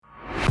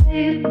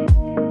In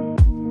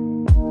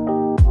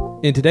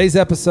today's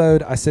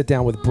episode, I sit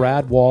down with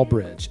Brad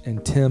Walbridge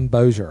and Tim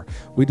Bozier.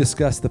 We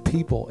discuss the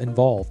people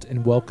involved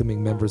in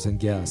welcoming members and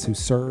guests who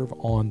serve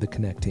on the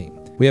Connect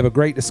team. We have a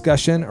great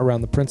discussion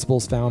around the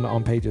principles found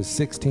on pages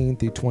 16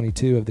 through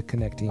 22 of the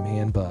Connect Team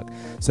Handbook.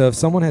 So if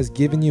someone has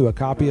given you a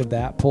copy of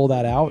that, pull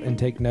that out and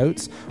take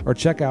notes, or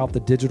check out the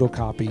digital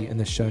copy in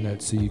the show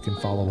notes so you can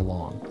follow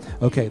along.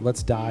 Okay,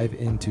 let's dive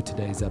into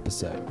today's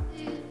episode.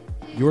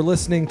 You're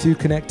listening to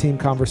Connect Team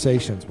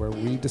Conversations, where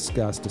we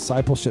discuss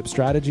discipleship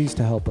strategies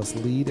to help us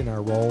lead in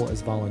our role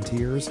as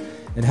volunteers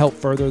and help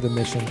further the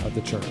mission of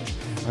the church.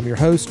 I'm your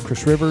host,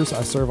 Chris Rivers.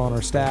 I serve on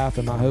our staff,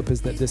 and my hope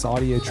is that this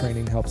audio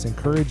training helps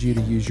encourage you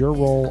to use your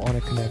role on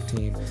a Connect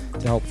team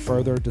to help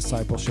further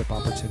discipleship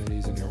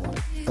opportunities in your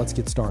life. Let's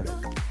get started.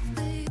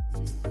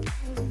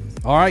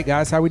 All right,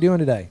 guys, how are we doing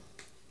today?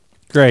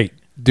 Great.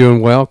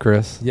 Doing well,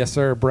 Chris. Yes,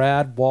 sir.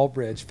 Brad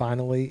Walbridge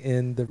finally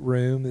in the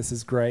room. This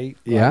is great.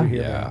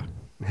 Yeah.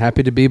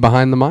 Happy to be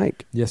behind the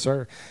mic. Yes,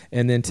 sir.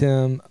 And then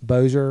Tim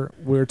Bozier,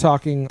 we're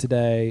talking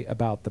today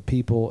about the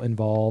people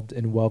involved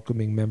in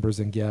welcoming members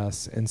and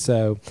guests. And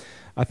so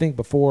I think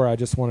before I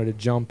just wanted to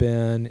jump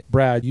in,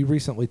 Brad, you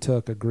recently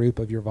took a group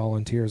of your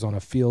volunteers on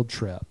a field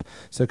trip.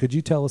 So could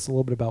you tell us a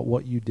little bit about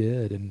what you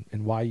did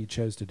and why you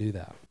chose to do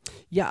that?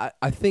 Yeah,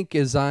 I think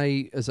as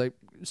I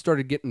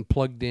started getting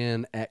plugged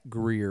in at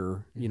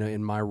Greer,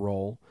 in my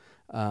role,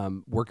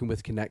 working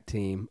with Connect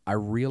Team, I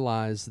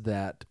realized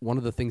that one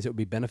of the things that would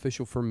be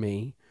beneficial for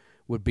me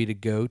would be to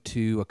go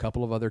to a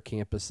couple of other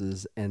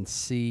campuses and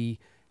see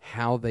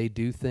how they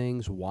do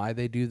things, why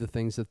they do the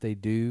things that they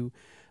do,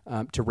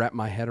 to wrap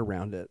my head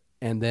around it.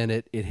 And then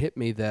it hit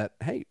me that,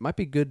 hey, it might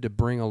be good to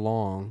bring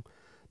along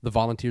the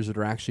volunteers that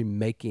are actually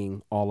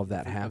making all of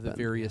that happen. The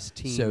various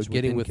teams. So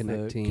getting with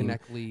the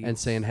Connect leads and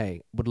saying,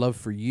 hey, would love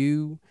for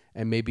you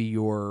and maybe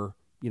your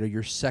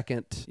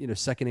second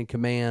in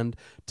command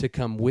to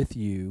come with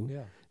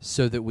you,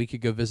 so that we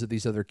could go visit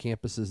these other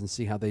campuses and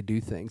see how they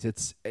do things.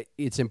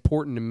 It's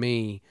important to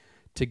me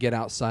to get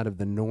outside of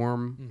the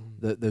norm,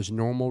 those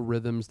normal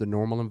rhythms, the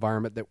normal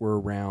environment that we're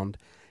around,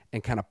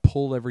 and kind of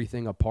pull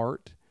everything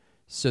apart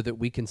so that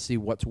we can see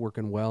what's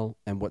working well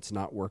and what's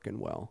not working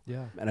well.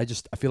 Yeah. And I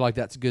feel like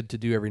that's good to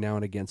do every now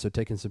and again. So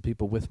taking some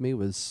people with me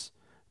was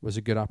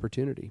a good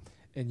opportunity.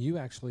 And you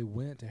actually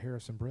went to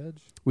Harrison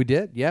Bridge? We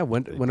did, yeah.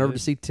 Went over to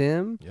see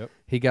Tim. Yep.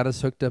 He got us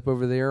hooked up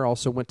over there.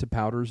 Also went to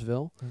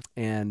Powdersville,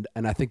 and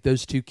I think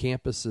those two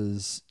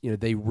campuses,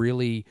 they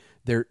really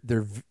they're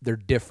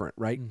different,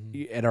 right?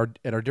 At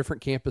our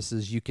different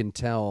campuses, you can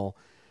tell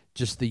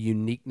just the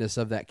uniqueness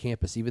of that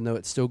campus. Even though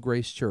it's still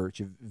Grace Church,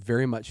 it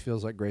very much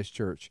feels like Grace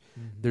Church.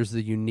 There's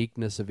the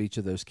uniqueness of each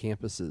of those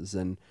campuses,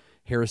 and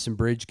Harrison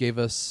Bridge gave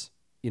us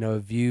a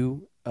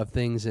view of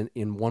things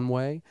in one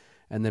way.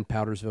 And then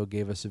Powdersville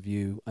gave us a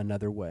view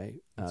another way,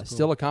 cool.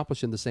 Still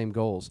accomplishing the same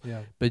goals,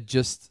 but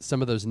just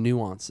some of those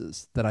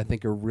nuances that I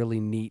think are really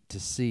neat to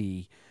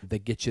see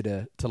that get you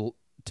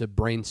to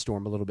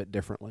brainstorm a little bit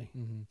differently.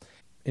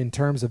 In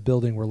terms of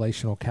building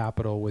relational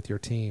capital with your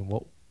team,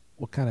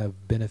 what kind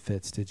of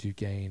benefits did you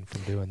gain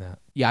from doing that?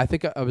 Yeah, I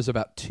think I was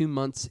about 2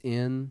 months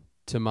in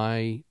to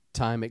my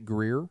time at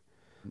Greer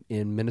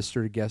in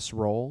minister to guest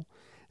role.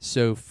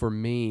 So for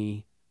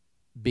me,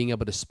 being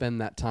able to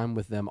spend that time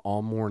with them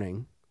all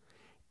morning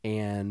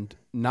and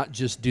not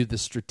just do the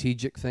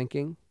strategic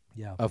thinking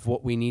of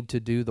what we need to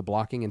do, the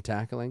blocking and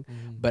tackling,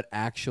 but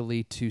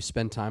actually to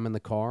spend time in the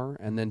car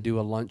and then do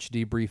a lunch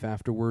debrief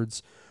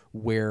afterwards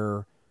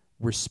where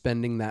we're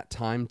spending that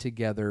time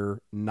together,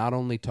 not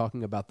only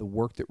talking about the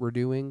work that we're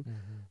doing,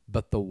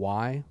 but the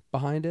why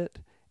behind it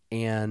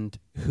and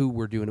who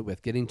we're doing it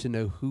with, getting to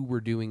know who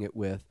we're doing it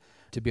with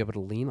to be able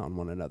to lean on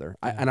one another.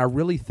 And I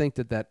really think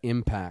that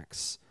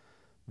impacts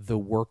the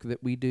work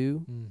that we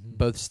do,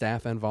 both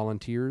staff and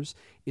volunteers,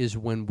 is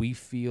when we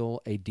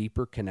feel a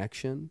deeper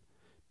connection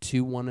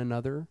to one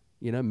another.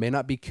 It may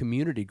not be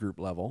community group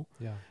level,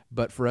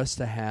 but for us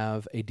to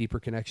have a deeper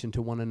connection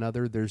to one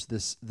another, there's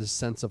this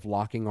sense of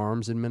locking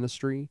arms in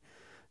ministry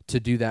to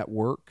do that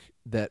work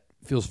that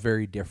feels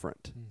very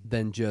different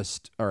than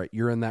just, all right,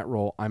 you're in that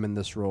role, I'm in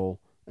this role,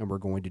 and we're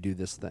going to do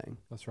this thing.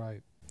 That's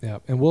right. Yeah,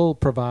 and we'll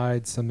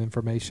provide some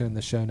information in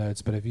the show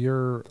notes, but if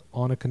you're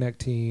on a Connect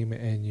team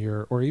and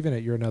or even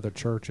at your another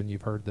church and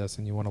you've heard this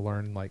and you want to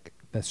learn like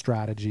the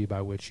strategy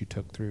by which you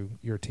took through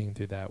your team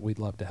through that, we'd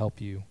love to help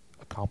you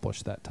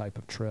accomplish that type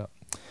of trip.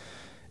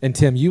 And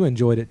Tim, you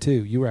enjoyed it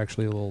too. You were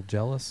actually a little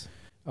jealous.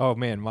 Oh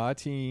man, my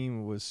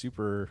team was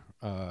super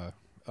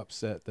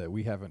upset that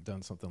we haven't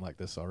done something like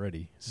this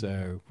already.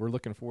 So we're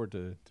looking forward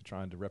to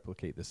trying to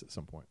replicate this at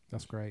some point.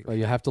 That's great. Well,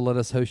 you have to let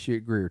us host you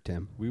at Greer,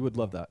 Tim. We would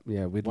love that.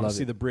 Yeah, we'd want love to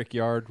see the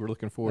Brickyard. We're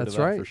looking forward to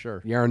that right. for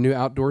sure. Yeah, our new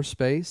outdoor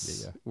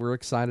space. Yeah. We're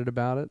excited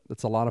about it.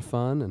 It's a lot of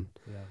fun and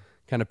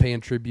kind of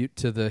paying tribute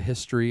to the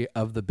history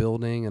of the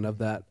building and of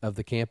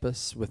the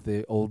campus with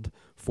the old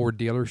Ford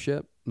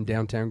dealership in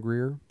downtown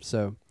Greer.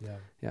 So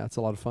yeah, it's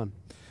a lot of fun.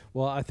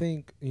 Well, I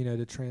think,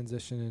 to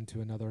transition into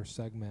another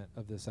segment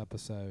of this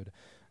episode,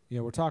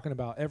 we're talking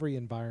about every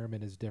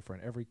environment is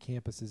different, every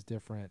campus is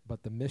different,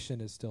 but the mission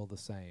is still the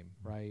same,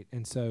 right?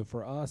 And so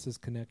for us as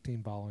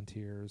connecting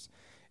volunteers,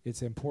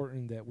 it's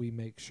important that we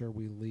make sure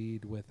we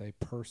lead with a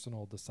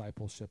personal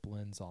discipleship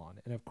lens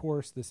on. And of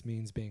course, this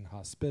means being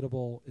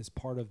hospitable is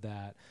part of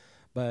that.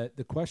 But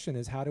the question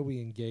is, how do we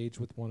engage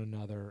with one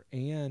another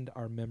and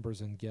our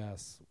members and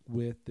guests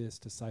with this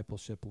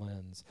discipleship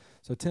lens?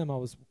 So, Tim,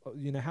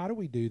 how do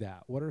we do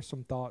that? What are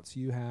some thoughts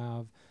you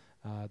have?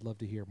 I'd love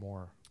to hear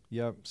more.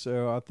 Yeah,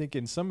 so I think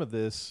in some of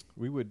this,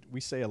 we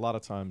say a lot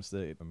of times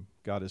that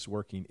God is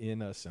working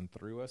in us and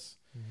through us.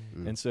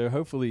 Mm-hmm. And so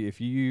hopefully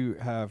if you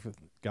have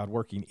God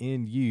working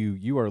in you,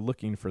 you are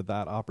looking for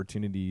that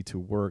opportunity to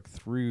work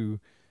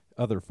through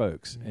other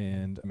folks. Mm-hmm.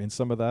 And I mean,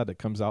 some of that, it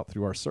comes out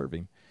through our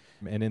serving.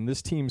 And in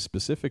this team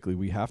specifically,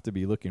 we have to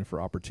be looking for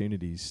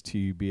opportunities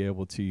to be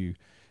able to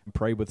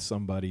pray with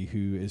somebody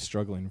who is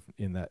struggling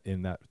in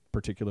that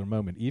particular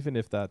moment. Even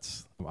if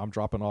that's, I'm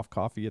dropping off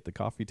coffee at the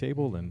coffee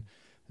table, mm-hmm. and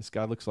this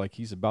guy looks like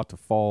he's about to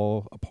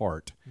fall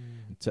apart.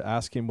 Mm. To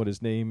ask him what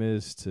his name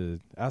is,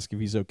 to ask if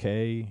he's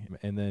okay,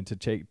 and then to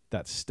take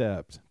that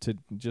step to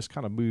just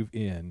kind of move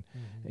in,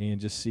 mm-hmm. and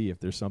just see if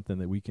there's something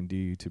that we can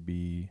do to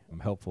be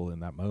helpful in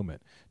that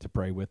moment, to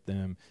pray with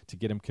them, to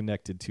get them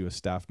connected to a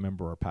staff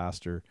member or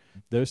pastor.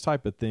 Those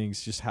type of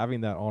things, just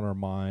having that on our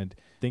mind,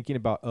 thinking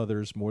about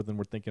others more than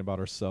we're thinking about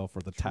ourselves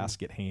or the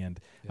task at hand.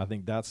 Yeah. I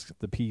think that's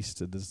the piece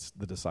to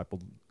the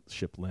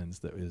discipleship lens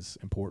that is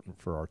important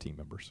for our team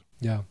members.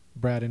 Yeah.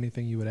 Brad,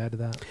 anything you would add to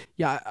that?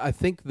 Yeah, I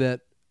think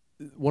that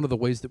one of the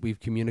ways that we've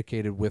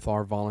communicated with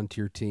our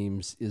volunteer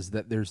teams is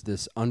that there's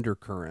this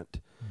undercurrent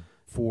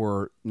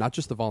for not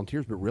just the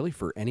volunteers, but really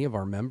for any of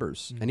our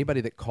members. Mm-hmm.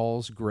 Anybody that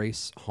calls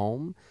Grace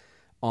home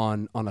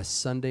on a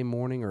Sunday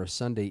morning or a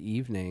Sunday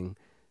evening,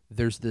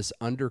 there's this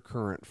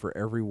undercurrent for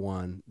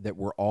everyone that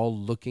we're all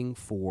looking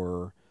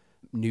for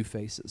new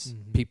faces,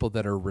 mm-hmm. people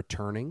that are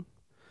returning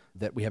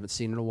that we haven't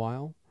seen in a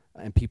while,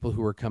 and people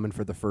who are coming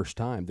for the first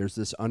time. There's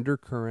this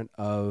undercurrent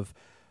of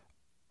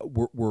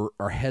we're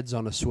our heads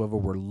on a swivel.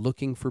 We're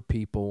looking for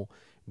people.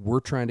 We're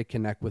trying to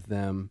connect with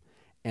them,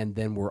 and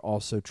then we're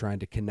also trying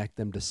to connect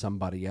them to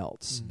somebody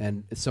else. Mm-hmm.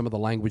 And some of the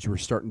language we're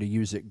starting to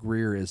use at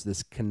Greer is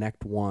this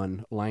connect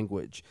one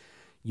language.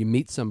 You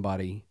meet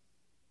somebody,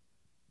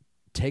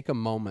 take a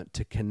moment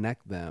to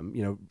connect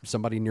them,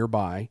 somebody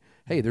nearby.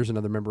 Hey, there's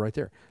another member right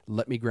there.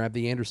 Let me grab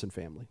the Anderson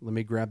family. Let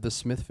me grab the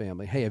Smith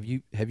family. Hey, have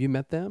you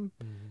met them?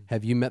 Mm-hmm.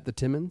 Have you met the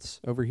Timmons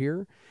over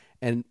here?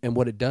 And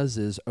what it does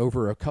is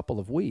over a couple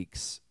of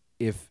weeks,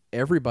 if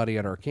everybody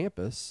at our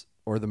campus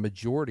or the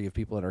majority of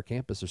people at our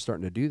campus are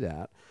starting to do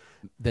that,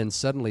 then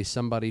suddenly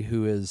somebody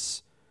who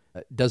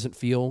doesn't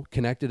feel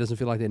connected, doesn't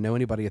feel like they know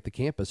anybody at the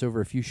campus,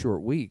 over a few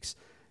short weeks,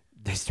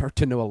 they start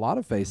to know a lot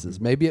of faces.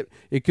 Mm-hmm. Maybe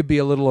it could be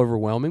a little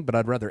overwhelming, but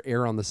I'd rather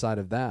err on the side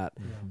of that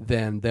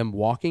than them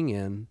walking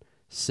in,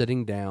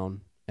 sitting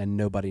down, and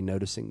nobody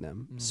noticing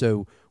them. Mm-hmm.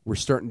 So we're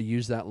starting to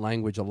use that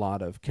language a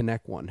lot of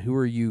connect one. Who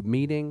are you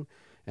meeting,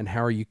 and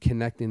how are you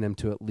connecting them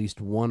to at least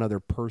one other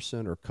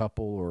person or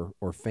couple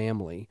or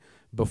family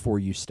before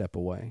you step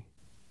away?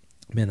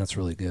 Man, that's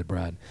really good,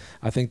 Brad.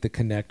 I think the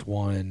Connect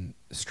One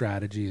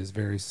strategy is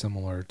very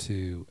similar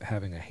to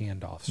having a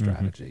handoff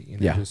strategy.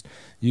 Mm-hmm. Just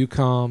you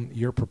come,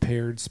 you're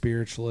prepared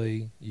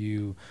spiritually,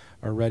 you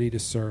are ready to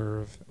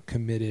serve,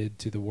 committed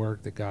to the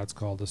work that God's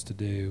called us to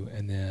do,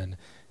 and then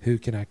who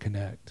can I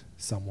connect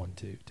someone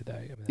to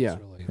today? I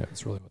mean,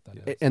 that's really what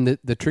that is. And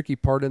the tricky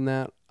part in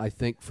that, I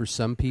think, for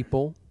some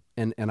people,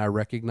 and I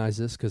recognize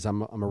this because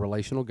I'm a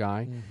relational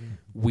guy, mm-hmm.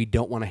 we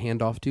don't want to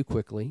hand off too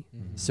quickly.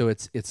 Mm-hmm. So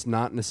it's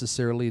not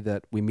necessarily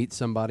that we meet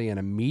somebody and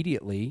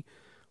immediately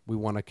we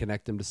want to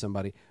connect them to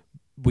somebody.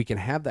 We can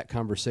have that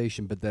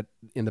conversation, but that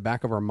in the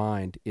back of our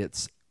mind,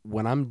 it's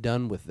when I'm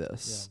done with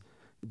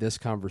this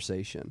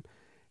conversation,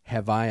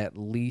 have I at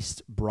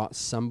least brought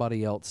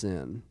somebody else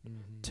in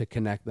mm-hmm. to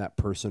connect that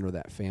person or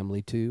that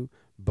family to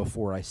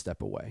before I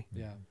step away?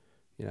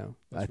 Yeah.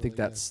 I think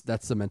that's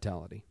the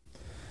mentality.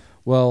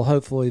 Well,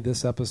 hopefully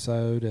this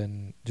episode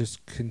and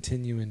just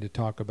continuing to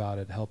talk about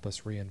it help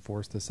us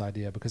reinforce this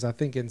idea, because I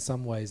think in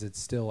some ways it's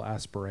still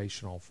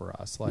aspirational for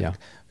us.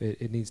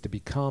 It needs to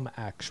become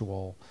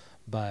actual,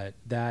 but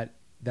that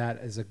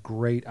is a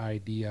great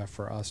idea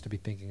for us to be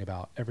thinking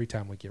about every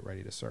time we get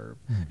ready to serve,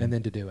 mm-hmm. and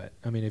then to do it.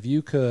 I mean,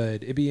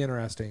 it'd be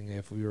interesting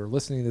if we were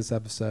listening to this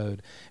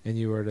episode and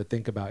you were to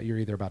think about you're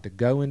either about to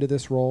go into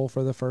this role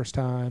for the first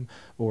time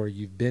or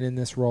you've been in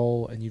this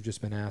role and you've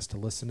just been asked to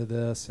listen to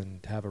this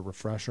and to have a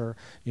refresher.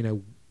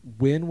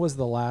 When was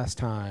the last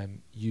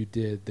time you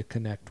did the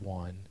Connect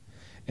One?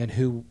 And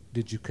who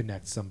did you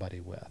connect somebody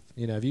with?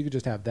 If you could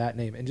just have that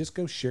name and just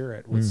go share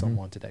it with mm-hmm.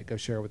 someone today. Go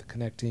share it with a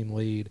Connect team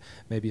lead,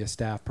 maybe a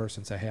staff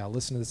person. Say, hey, I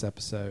listened to this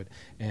episode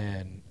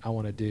and I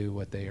want to do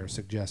what they are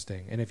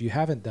suggesting. And if you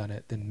haven't done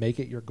it, then make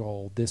it your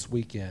goal this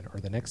weekend or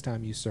the next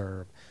time you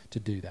serve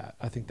to do that.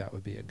 I think that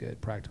would be a good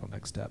practical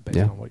next step based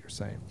on what you're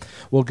saying.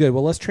 Well, good.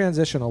 Well, let's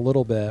transition a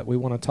little bit. We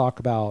want to talk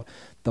about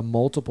the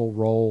multiple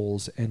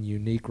roles and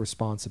unique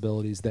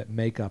responsibilities that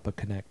make up a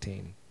Connect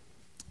team.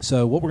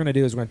 So what we're going to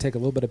do is we're going to take a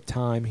little bit of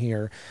time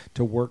here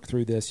to work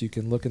through this. You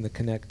can look in the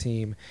Connect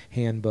Team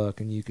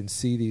handbook and you can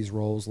see these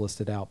roles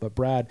listed out. But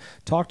Brad,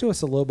 talk to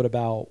us a little bit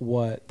about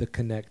what the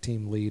Connect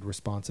Team lead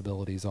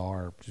responsibilities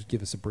are. Just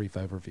give us a brief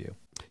overview.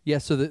 Yeah,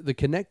 so the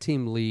Connect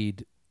Team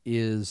lead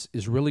is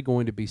really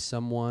going to be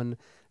someone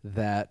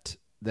that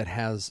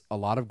has a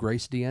lot of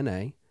Grace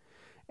DNA,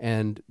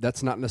 and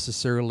that's not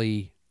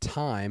necessarily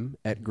time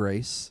at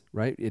Grace,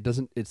 right?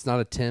 It's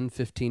not a 10,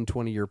 15,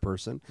 20-year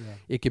person. Yeah.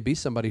 It could be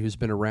somebody who's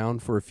been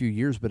around for a few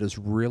years but has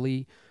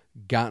really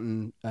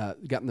gotten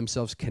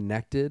themselves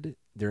connected.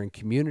 They're in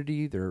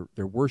community, they're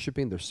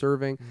worshiping, they're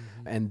serving,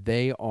 and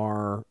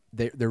they're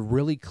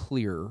really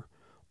clear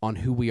on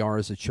who we are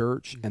as a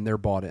church, and they're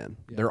bought in.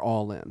 Yeah. They're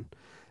all in.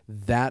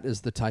 That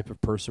is the type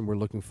of person we're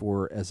looking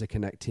for as a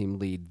Connect Team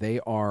lead. They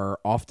are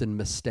often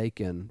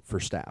mistaken for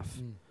staff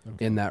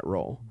in that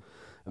role.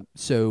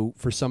 So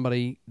for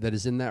somebody that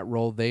is in that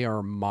role, they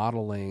are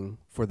modeling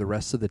for the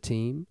rest of the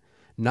team,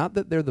 not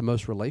that they're the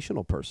most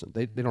relational person.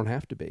 They don't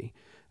have to be,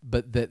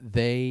 but that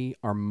they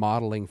are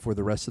modeling for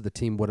the rest of the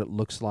team what it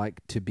looks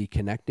like to be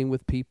connecting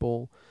with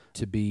people,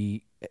 to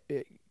be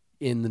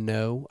in the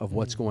know of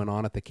what's going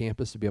on at the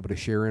campus, to be able to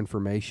share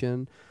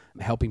information,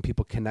 helping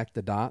people connect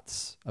the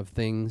dots of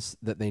things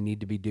that they need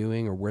to be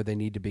doing or where they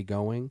need to be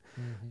going.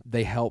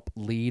 They help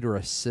lead or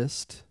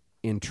assist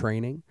in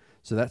training.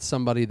 So that's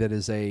somebody that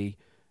is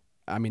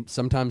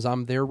sometimes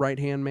I'm their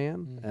right-hand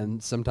man,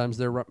 and sometimes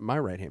they're my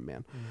right-hand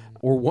man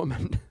or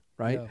woman,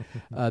 right?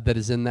 Yeah. That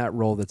is in that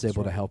role that's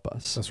able to help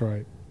us. That's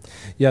right.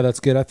 Yeah,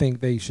 that's good. I think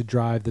they should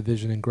drive the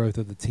vision and growth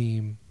of the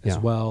team as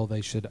well.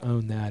 They should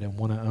own that and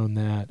want to own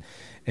that.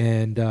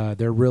 And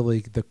they're really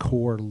the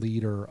core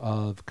leader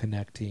of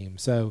Connect Team.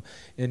 So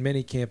in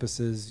many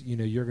campuses,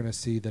 you're going to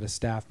see that a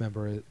staff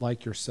member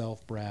like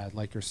yourself, Brad,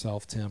 like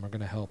yourself, Tim, are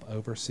going to help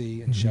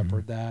oversee and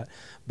shepherd that.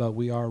 But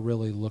we are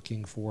really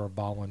looking for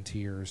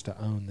volunteers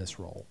to own this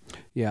role.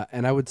 Yeah,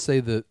 and I would say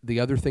the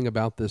other thing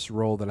about this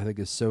role that I think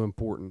is so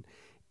important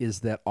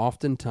is that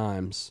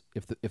oftentimes,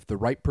 if the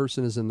right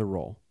person is in the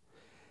role,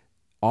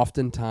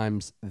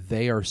 oftentimes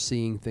they are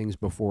seeing things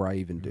before I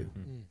even do.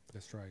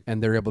 That's right.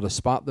 And they're able to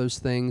spot those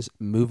things,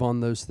 move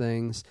on those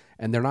things,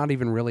 and they're not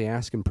even really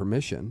asking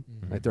permission.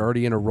 Like they're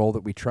already in a role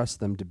that we trust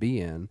them to be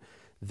in.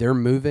 They're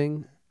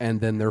moving, and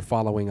then they're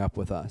following up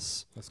with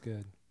us. That's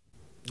good.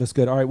 That's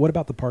good. All right, what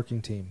about the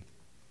parking team?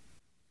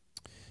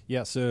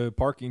 Yeah, so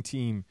parking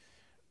team.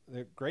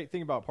 The great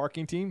thing about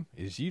parking team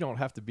is you don't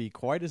have to be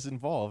quite as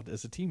involved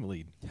as a team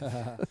lead.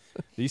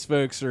 These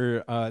folks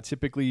are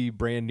typically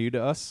brand new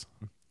to us,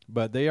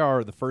 but they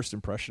are the first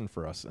impression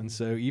for us. And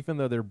so even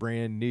though they're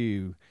brand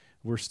new,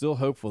 we're still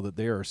hopeful that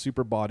they are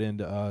super bought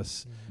into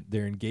us.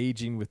 They're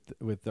engaging with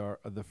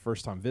the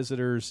first-time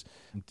visitors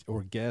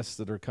or guests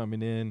that are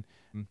coming in.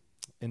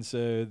 And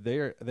so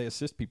they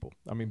assist people.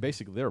 I mean,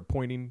 basically, they're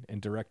pointing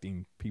and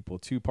directing people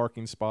to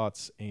parking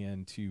spots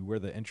and to where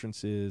the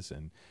entrance is,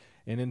 and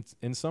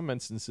in some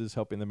instances,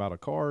 helping them out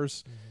of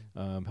cars,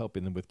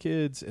 helping them with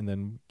kids, and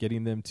then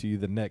getting them to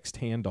the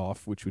next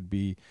handoff, which would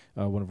be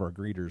one of our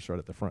greeters right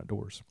at the front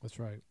doors. That's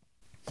right.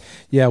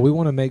 Yeah, we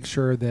want to make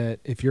sure that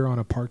if you're on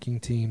a parking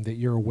team that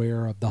you're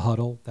aware of the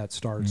huddle that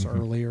starts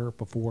earlier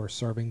before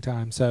serving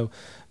time. So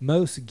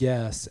most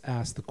guests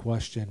ask the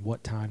question,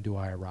 what time do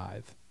I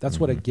arrive? That's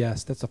what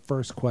that's the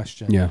first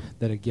question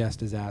that a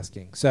guest is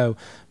asking. So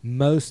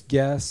most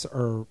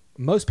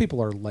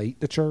people are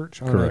late to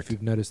church. I don't know if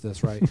you've noticed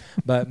this, right?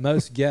 But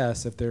most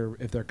guests, if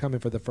they're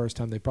coming for the first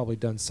time, they've probably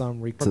done some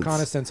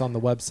reconnaissance on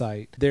the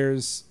website.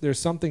 There's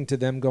something to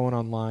them going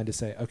online to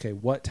say, okay,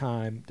 what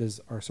time does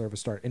our service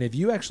start? And if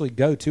you actually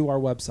go to our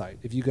website,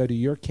 if you go to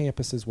your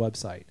campus's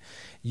website,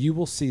 you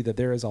will see that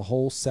there is a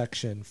whole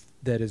section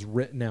that is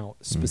written out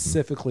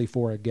specifically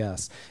for a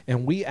guest.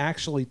 And we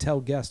actually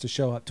tell guests to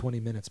show up 20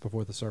 minutes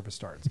before the service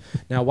starts.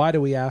 Now, why do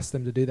we ask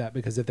them to do that?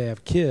 Because if they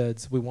have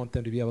kids, we want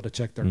them to be able to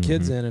check their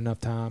kids in enough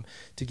time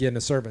to get in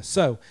a service.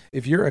 So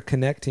if you're a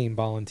Connect Team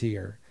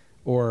volunteer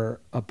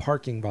or a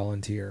parking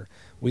volunteer,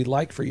 we'd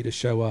like for you to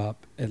show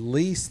up at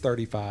least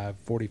 35,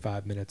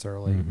 45 minutes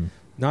early.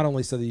 Not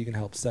only so that you can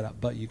help set up,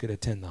 but you could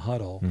attend the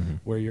huddle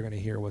where you're going to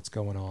hear what's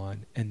going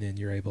on, and then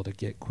you're able to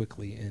get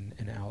quickly in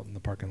and out in the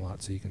parking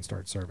lot so you can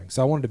start serving.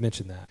 So I wanted to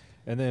mention that.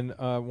 And then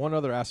one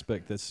other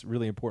aspect that's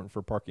really important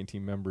for parking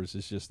team members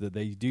is just that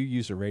they do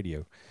use a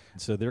radio.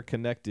 So they're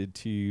connected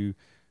to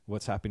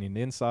what's happening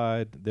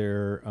inside.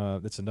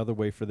 That's another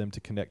way for them to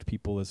connect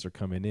people as they're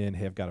coming in.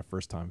 Have got a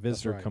first-time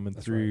visitor coming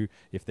through. Right.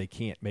 If they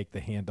can't make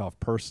the handoff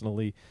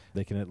personally,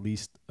 they can at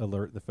least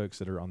alert the folks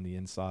that are on the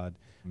inside.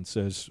 And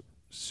so it's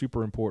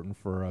super important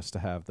for us to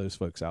have those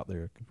folks out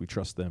there. We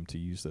trust them to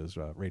use those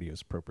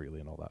radios appropriately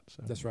and all that.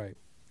 So. That's right.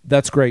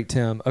 That's great,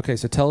 Tim. Okay,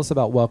 so tell us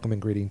about welcome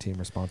and greeting team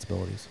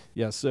responsibilities.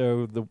 Yeah,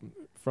 so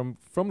from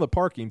the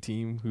parking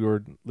team, who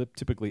are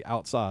typically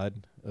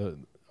outside,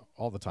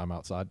 all the time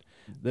outside,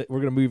 that we're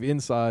going to move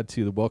inside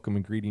to the welcome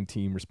and greeting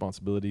team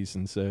responsibilities.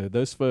 And so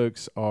those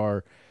folks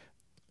are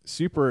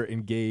super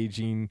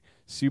engaging,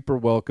 super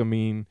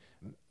welcoming,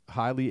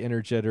 highly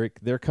energetic.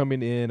 They're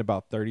coming in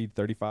about 30,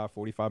 35,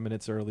 45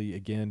 minutes early,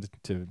 again,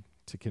 to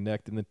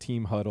connect in the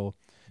team huddle.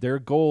 Their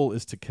goal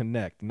is to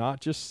connect, not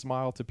just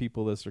smile to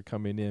people as they're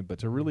coming in, but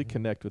to really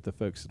connect with the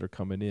folks that are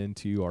coming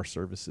into our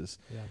services.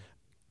 Yeah.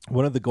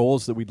 One of the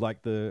goals that we'd like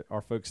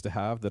our folks to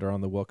have that are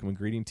on the welcome and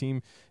greeting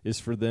team is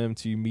for them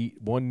to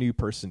meet one new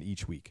person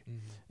each week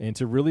and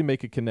to really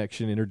make a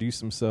connection,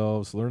 introduce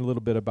themselves, learn a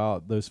little bit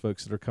about those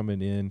folks that are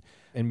coming in,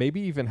 and maybe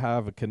even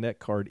have a connect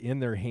card in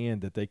their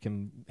hand that they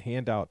can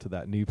hand out to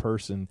that new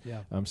person.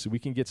 Yeah. So we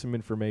can get some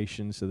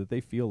information so that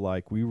they feel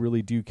like we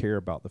really do care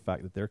about the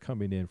fact that they're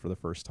coming in for the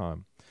first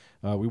time.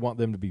 We want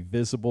them to be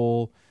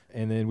visible,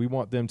 and then we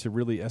want them to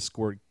really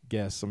escort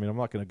guests. I mean, I'm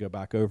not going to go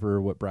back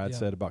over what Brad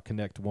said about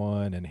Connect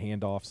One and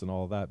handoffs and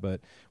all that,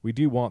 but we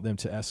do want them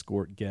to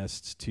escort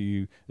guests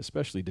to,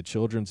 especially to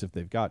children's if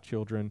they've got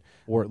children,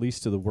 or at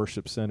least to the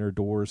worship center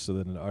doors so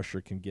that an usher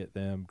can get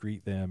them,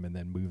 greet them, and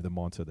then move them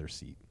onto their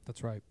seat.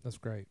 That's right. That's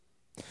great.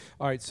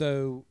 All right.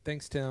 So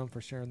thanks, Tim, for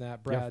sharing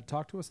that. Brad,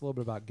 talk to us a little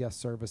bit about guest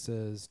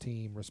services,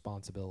 team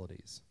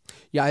responsibilities.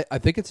 Yeah, I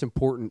think it's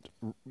important,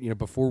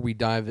 before we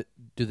do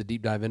the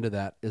deep dive into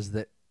that, is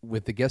that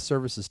with the guest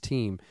services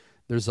team,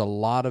 there's a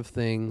lot of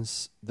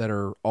things that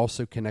are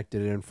also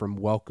connected in from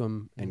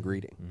welcome and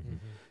greeting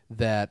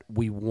that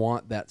we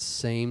want that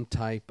same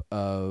type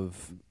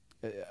of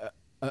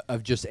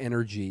just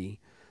energy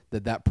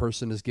that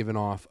person is giving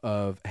off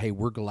of, hey,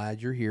 we're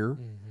glad you're here.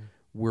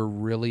 We're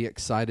really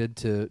excited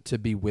to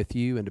be with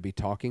you and to be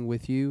talking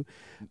with you.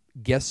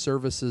 Guest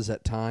services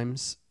at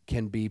times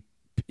can be,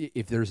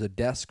 if there's a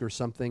desk or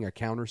something, a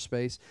counter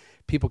space,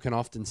 people can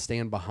often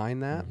stand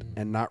behind that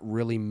and not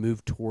really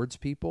move towards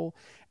people.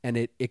 And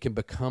it can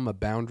become a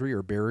boundary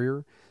or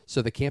barrier.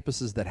 So the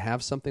campuses that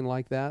have something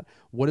like that,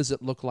 what does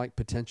it look like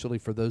potentially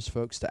for those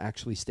folks to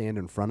actually stand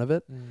in front of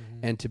it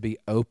and to be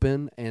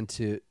open and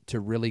to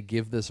really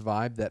give this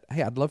vibe that,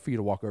 hey, I'd love for you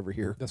to walk over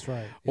here. That's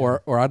right. Yeah.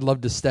 Or I'd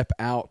love to step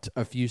out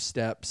a few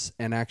steps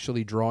and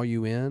actually draw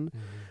you in.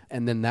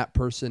 And then that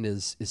person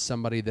is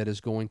somebody that is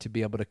going to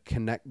be able to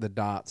connect the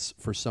dots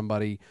for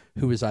somebody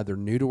who is either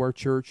new to our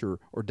church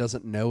or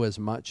doesn't know as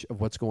much of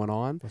what's going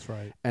on. That's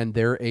right. And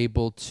they're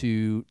able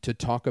to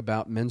talk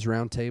about Men's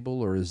Roundtable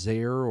or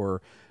Zaire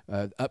or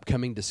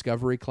upcoming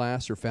Discovery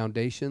class or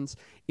Foundations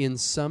in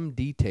some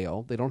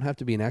detail. They don't have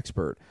to be an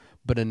expert,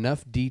 but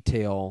enough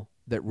detail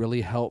that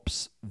really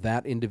helps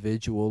that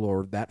individual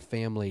or that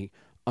family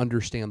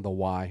understand the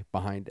why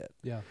behind it.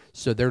 Yeah.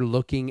 So they're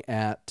looking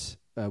at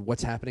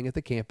what's happening at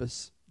the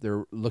campus.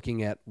 They're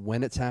looking at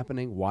when it's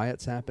happening, why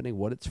it's happening,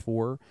 what it's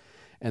for,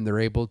 and they're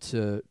able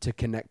to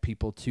connect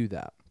people to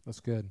that.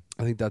 That's good.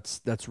 I think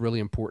that's really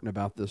important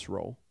about this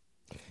role.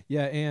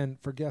 Yeah, and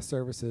for guest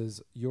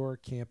services, your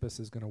campus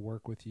is going to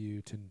work with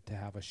you to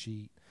have a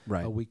sheet,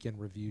 Right. a weekend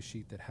review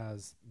sheet that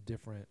has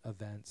different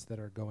events that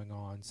are going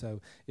on.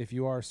 So if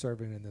you are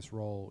serving in this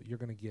role, you're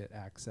going to get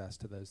access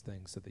to those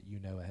things so that you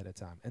know ahead of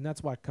time. And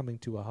that's why coming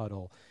to a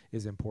huddle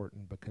is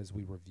important, because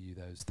we review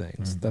those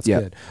things. That's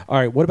good. All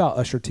right, what about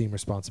usher team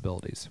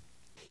responsibilities?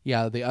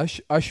 Yeah, the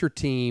usher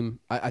team,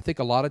 I think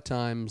a lot of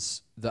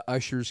times the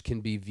ushers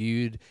can be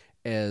viewed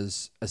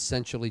as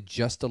essentially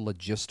just a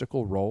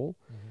logistical role,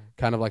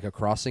 kind of like a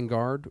crossing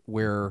guard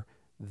where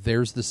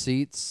there's the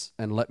seats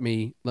and let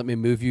me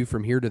move you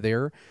from here to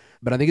there.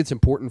 But I think it's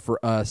important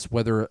for us,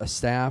 whether a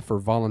staff or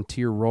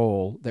volunteer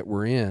role that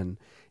we're in,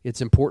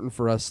 it's important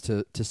for us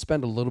to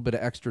spend a little bit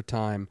of extra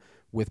time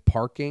with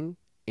parking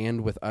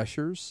and with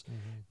ushers,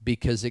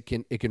 because it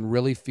can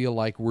really feel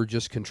like we're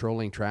just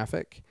controlling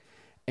traffic,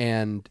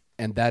 and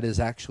that is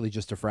actually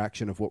just a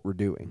fraction of what we're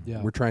doing.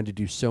 Yeah. We're trying to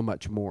do so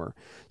much more.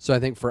 So I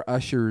think for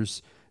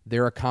ushers,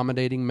 they're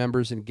accommodating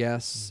members and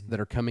guests that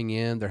are coming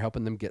in. They're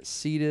helping them get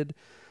seated.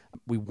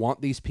 We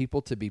want these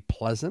people to be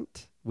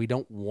pleasant. We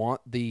don't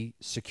want the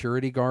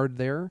security guard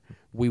there.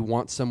 We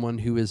want someone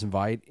who is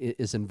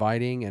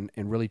inviting and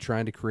really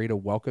trying to create a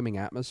welcoming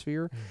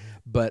atmosphere.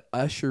 But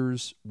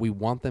ushers, we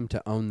want them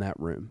to own that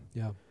room.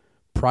 Yeah.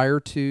 Prior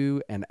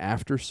to and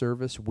after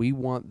service, we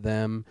want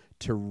them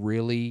to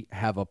really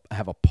have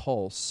a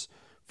pulse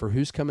for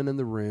who's coming in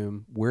the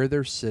room, where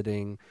they're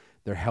sitting.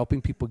 They're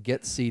helping people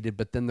get seated,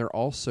 but then they're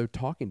also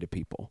talking to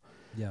people.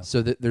 Yeah.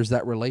 So that there's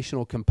that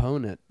relational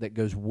component that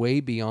goes way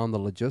beyond the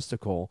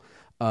logistical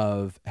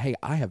of, hey,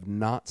 I have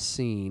not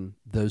seen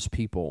those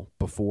people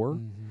before.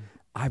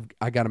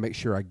 I got to make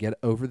sure I get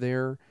over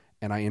there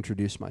and I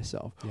introduce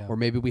myself. Yeah. Or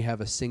maybe we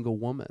have a single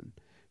woman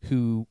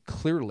who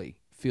clearly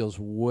feels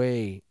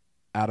way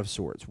out of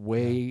sorts,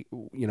 way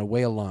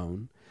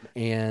alone,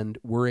 and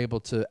we're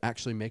able to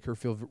actually make her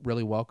feel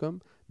really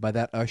welcome by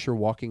that usher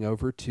walking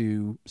over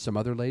to some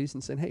other ladies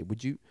and saying, hey,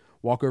 would you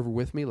walk over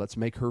with me? Let's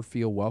make her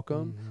feel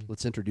welcome.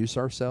 Let's introduce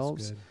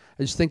ourselves.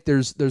 I just think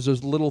there's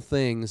those little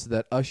things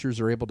that ushers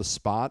are able to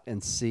spot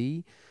and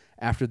see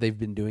after they've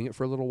been doing it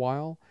for a little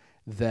while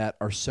that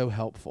are so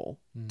helpful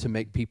to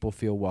make people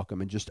feel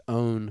welcome and just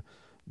own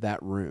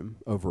that room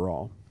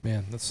overall.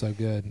 Man, that's so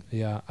good.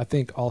 Yeah, I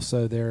think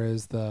also there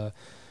is the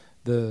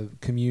the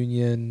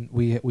communion.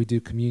 We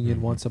do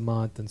communion once a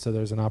month, and so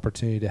there's an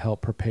opportunity to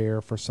help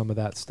prepare for some of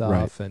that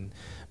stuff. Right.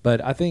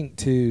 But I think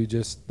too,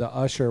 just the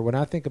usher. When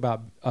I think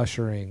about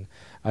ushering,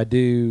 I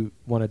do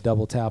want to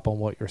double tap on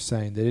what you're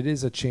saying, that it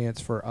is a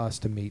chance for us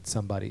to meet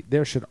somebody.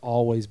 There should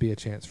always be a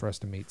chance for us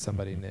to meet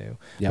somebody new,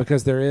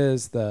 because there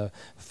is the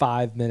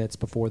 5 minutes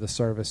before the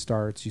service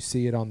starts. You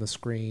see it on the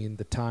screen,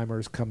 the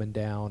timer's coming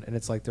down, and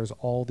it's like there's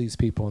all these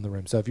people in the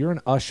room. So if you're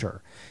an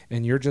usher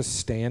and you're just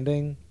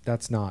standing,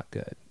 that's not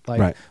good.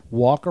 Like,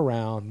 walk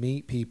around,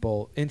 meet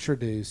people,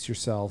 introduce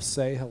yourself,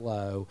 say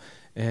hello,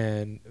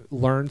 and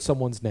learn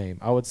someone's name.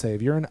 I would say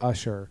if you're an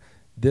usher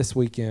this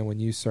weekend when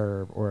you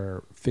serve,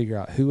 or figure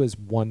out who is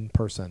one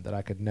person that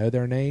I could know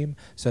their name,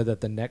 so that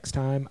the next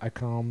time I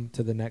come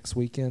to the next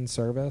weekend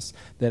service,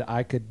 that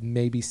I could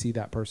maybe see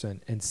that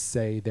person and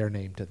say their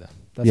name to them.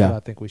 That's what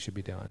I think we should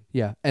be doing.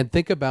 Yeah. And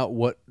think about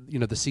what,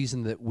 the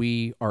season that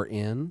we are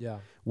in,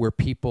 where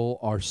people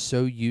are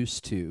so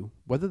used to,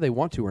 whether they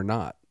want to or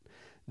not,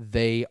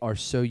 they are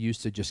so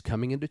used to just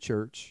coming into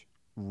church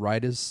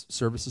right as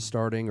service is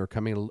starting, or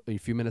coming a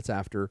few minutes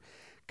after,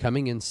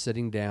 coming in,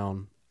 sitting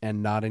down,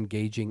 and not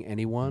engaging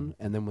anyone,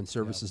 and then when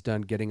service is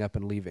done, getting up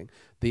and leaving.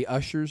 The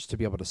ushers, to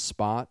be able to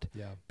spot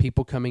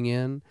people coming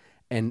in,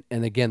 and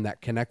again,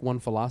 that Connect One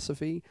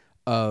philosophy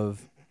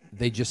of,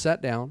 they just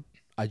sat down,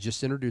 I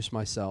just introduced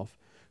myself,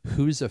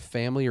 who's a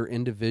family or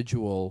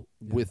individual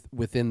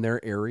within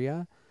their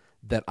area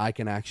that I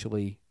can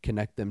actually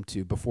connect them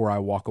to before I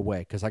walk away,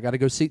 because I got to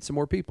go seat some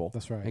more people.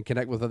 That's right. And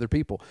connect with other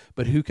people.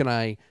 But who can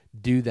I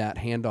do that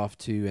handoff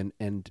to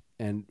and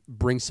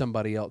bring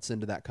somebody else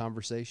into that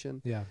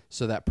conversation,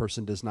 so that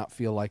person does not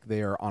feel like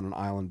they are on an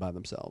island by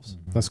themselves.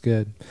 That's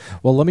good.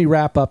 Well, let me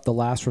wrap up the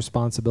last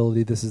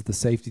responsibility. This is the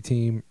safety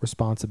team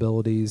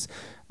responsibilities.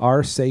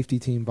 Our safety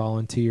team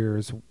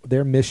volunteers,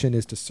 their mission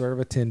is to serve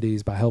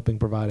attendees by helping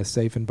provide a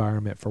safe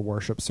environment for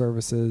worship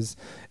services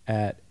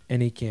at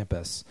any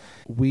campus.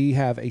 We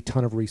have a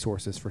ton of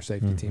resources for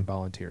safety team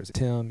volunteers.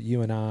 Tim,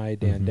 you and I,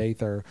 Dan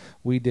Dather,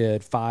 we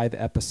did 5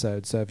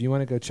 episodes. So if you want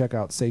to go check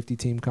out Safety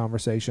Team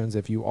Conversations,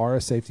 if you are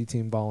a safety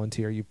team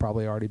volunteer, you've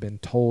probably already been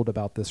told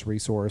about this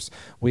resource.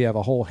 We have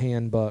a whole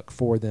handbook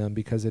for them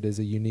because it is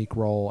a unique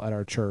role at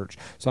our church.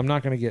 So I'm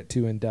not going to get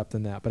too in depth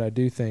in that, but I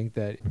do think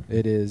that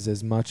it is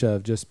as much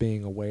of just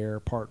being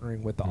aware,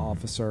 partnering with the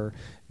officer,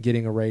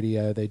 getting a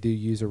radio. They do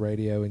use a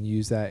radio and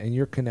use that, and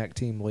your Connect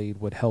team lead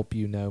would help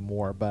you know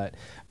more. But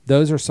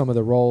those are some of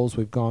the roles.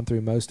 We've gone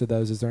through most of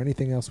those. Is there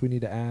anything else we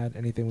need to add?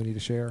 Anything we need to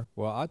share?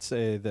 Well, I'd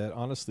say that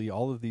honestly,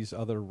 all of these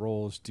other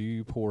roles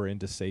do pour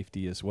into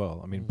safety as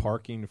well. I mean,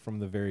 parking from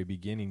the very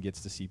beginning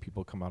gets to see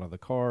people come out of the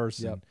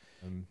cars,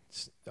 and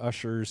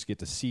ushers get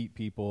to seat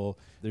people.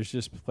 There's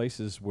just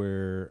places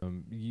where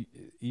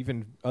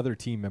even other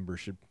team members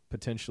should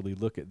potentially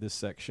look at this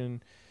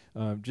section,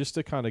 just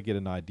to kind of get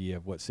an idea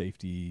of what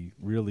safety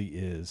really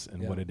is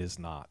and what it is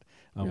not.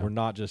 We're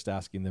not just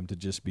asking them to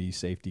just be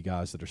safety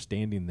guys that are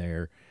standing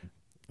there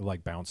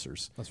like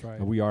bouncers. That's right.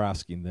 We are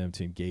asking them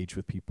to engage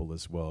with people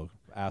as well,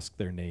 ask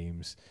their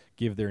names,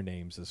 give their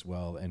names as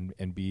well,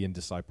 and be in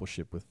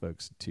discipleship with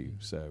folks too.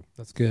 So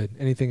that's good.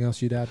 Anything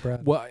else you'd add,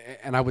 Brad? Well,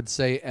 and I would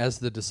say as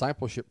the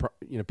discipleship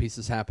piece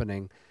is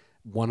happening,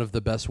 one of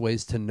the best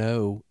ways to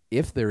know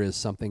if there is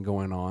something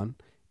going on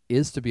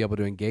is to be able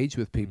to engage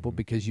with people,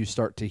 because you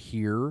start to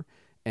hear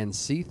and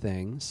see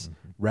things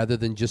rather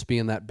than just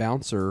being that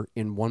bouncer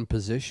in one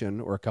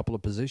position or a couple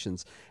of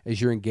positions. As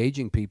you're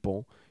engaging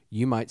people,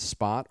 you might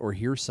spot or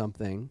hear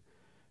something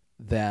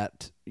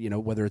that,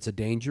 whether it's a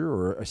danger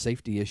or a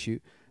safety issue,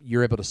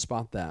 you're able to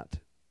spot that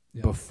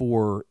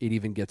before it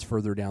even gets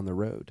further down the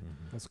road.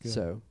 That's good.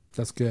 So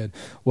that's good.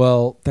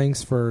 Well,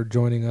 thanks for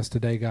joining us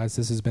today, guys.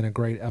 This has been a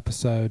great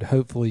episode.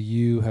 Hopefully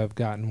you have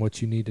gotten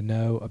what you need to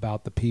know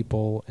about the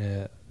people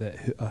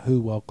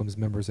who welcomes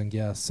members and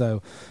guests.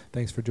 So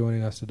thanks for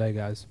joining us today,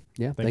 guys.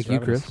 Yeah, thanks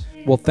thank you, Chris.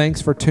 Well,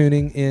 thanks for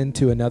tuning in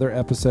to another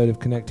episode of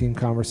Connect Team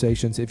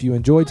Conversations. If you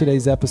enjoyed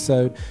today's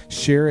episode,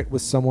 share it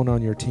with someone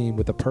on your team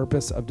with the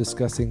purpose of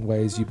discussing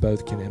ways you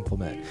both can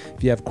implement.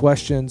 If you have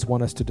questions,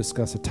 want us to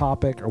discuss a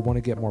topic, or want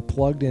to get more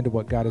plugged into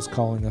what God is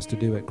calling us to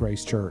do at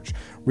Grace Church,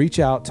 reach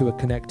out to a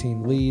Connect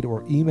Team lead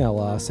or email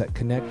us at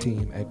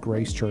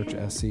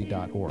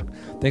connectteam@gracechurchsc.org.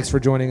 Thanks for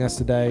joining us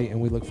today,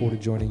 and we look forward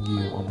to joining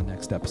you on the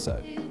next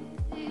episode.